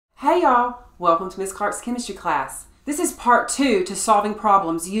Hey y'all, welcome to Miss Clarke's chemistry class. This is part 2 to solving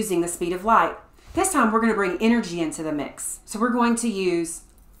problems using the speed of light. This time we're going to bring energy into the mix. So we're going to use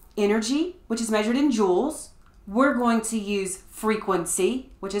energy, which is measured in joules. We're going to use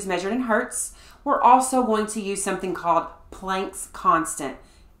frequency, which is measured in hertz. We're also going to use something called Planck's constant.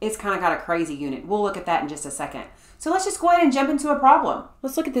 It's kind of got a crazy unit. We'll look at that in just a second. So let's just go ahead and jump into a problem.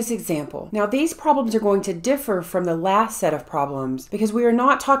 Let's look at this example. Now these problems are going to differ from the last set of problems because we are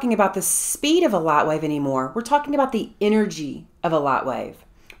not talking about the speed of a light wave anymore. We're talking about the energy of a light wave.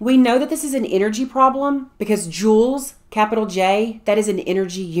 We know that this is an energy problem because joules, capital J, that is an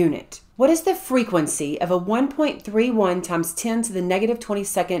energy unit. What is the frequency of a 1.31 times 10 to the negative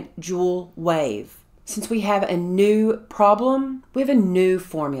 22nd joule wave? Since we have a new problem, we have a new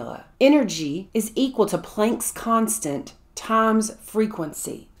formula. Energy is equal to Planck's constant times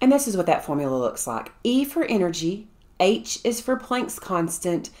frequency. And this is what that formula looks like. E for energy, H is for Planck's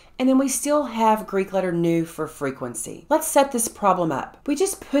constant, and then we still have Greek letter nu for frequency. Let's set this problem up. We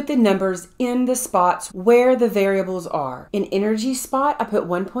just put the numbers in the spots where the variables are. In energy spot, I put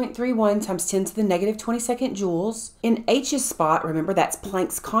 1.31 times 10 to the negative 22nd joules. In H's spot, remember that's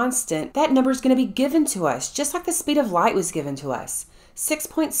Planck's constant, that number is going to be given to us, just like the speed of light was given to us.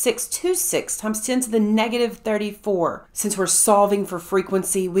 6.626 times 10 to the negative 34. Since we're solving for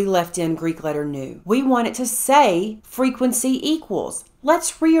frequency, we left in Greek letter nu. We want it to say frequency equals.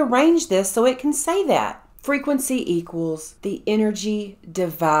 Let's rearrange this so it can say that. Frequency equals the energy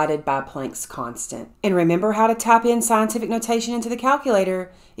divided by Planck's constant. And remember how to type in scientific notation into the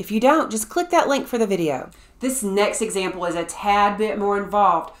calculator. If you don't, just click that link for the video. This next example is a tad bit more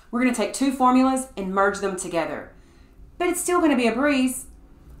involved. We're going to take two formulas and merge them together. But it's still going to be a breeze.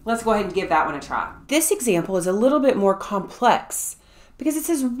 Let's go ahead and give that one a try. This example is a little bit more complex because it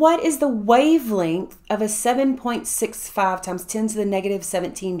says, what is the wavelength of a 7.65 times 10 to the negative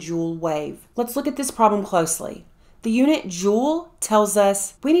 17 joule wave? Let's look at this problem closely. The unit joule tells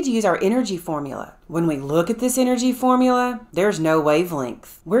us we need to use our energy formula. When we look at this energy formula, there's no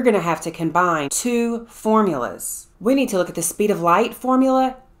wavelength. We're going to have to combine two formulas. We need to look at the speed of light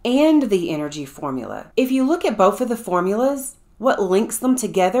formula and the energy formula. If you look at both of the formulas, what links them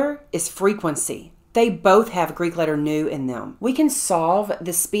together is frequency. They both have Greek letter nu in them. We can solve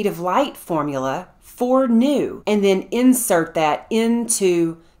the speed of light formula for nu and then insert that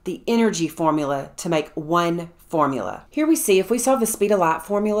into the energy formula to make one formula. Here we see if we solve the speed of light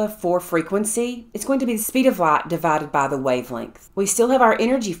formula for frequency, it's going to be the speed of light divided by the wavelength. We still have our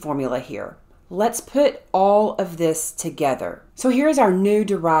energy formula here. Let's put all of this together. So here is our new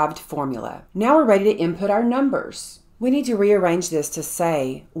derived formula. Now we're ready to input our numbers. We need to rearrange this to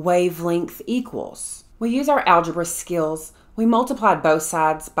say wavelength equals. We use our algebra skills. We multiplied both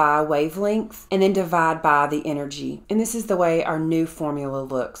sides by wavelength and then divide by the energy. And this is the way our new formula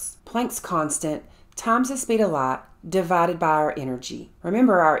looks. Planck's constant times the speed of light divided by our energy.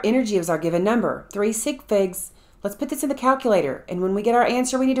 Remember, our energy is our given number, 3 sig figs. Let's put this in the calculator, and when we get our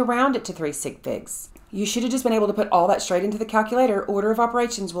answer, we need to round it to 3 sig figs. You should have just been able to put all that straight into the calculator. Order of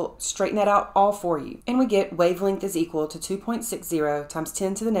operations will straighten that out all for you. And we get wavelength is equal to 2.60 times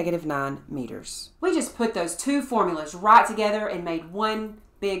 10 to the negative 9 meters. We just put those two formulas right together and made one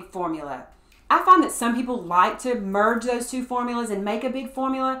big formula. I find that some people like to merge those two formulas and make a big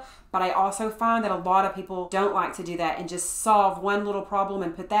formula, but I also find that a lot of people don't like to do that and just solve one little problem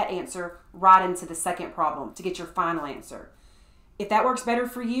and put that answer right into the second problem to get your final answer. If that works better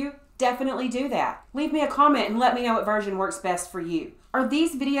for you, definitely do that. Leave me a comment and let me know what version works best for you. Are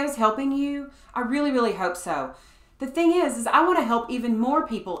these videos helping you? I really hope so. The thing is I want to help even more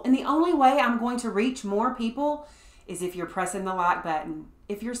people, and the only way I'm going to reach more people is if you're pressing the like button,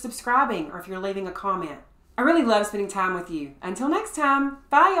 if you're subscribing, or if you're leaving a comment. I really love spending time with you. Until next time,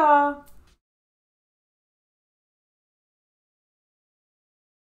 bye y'all.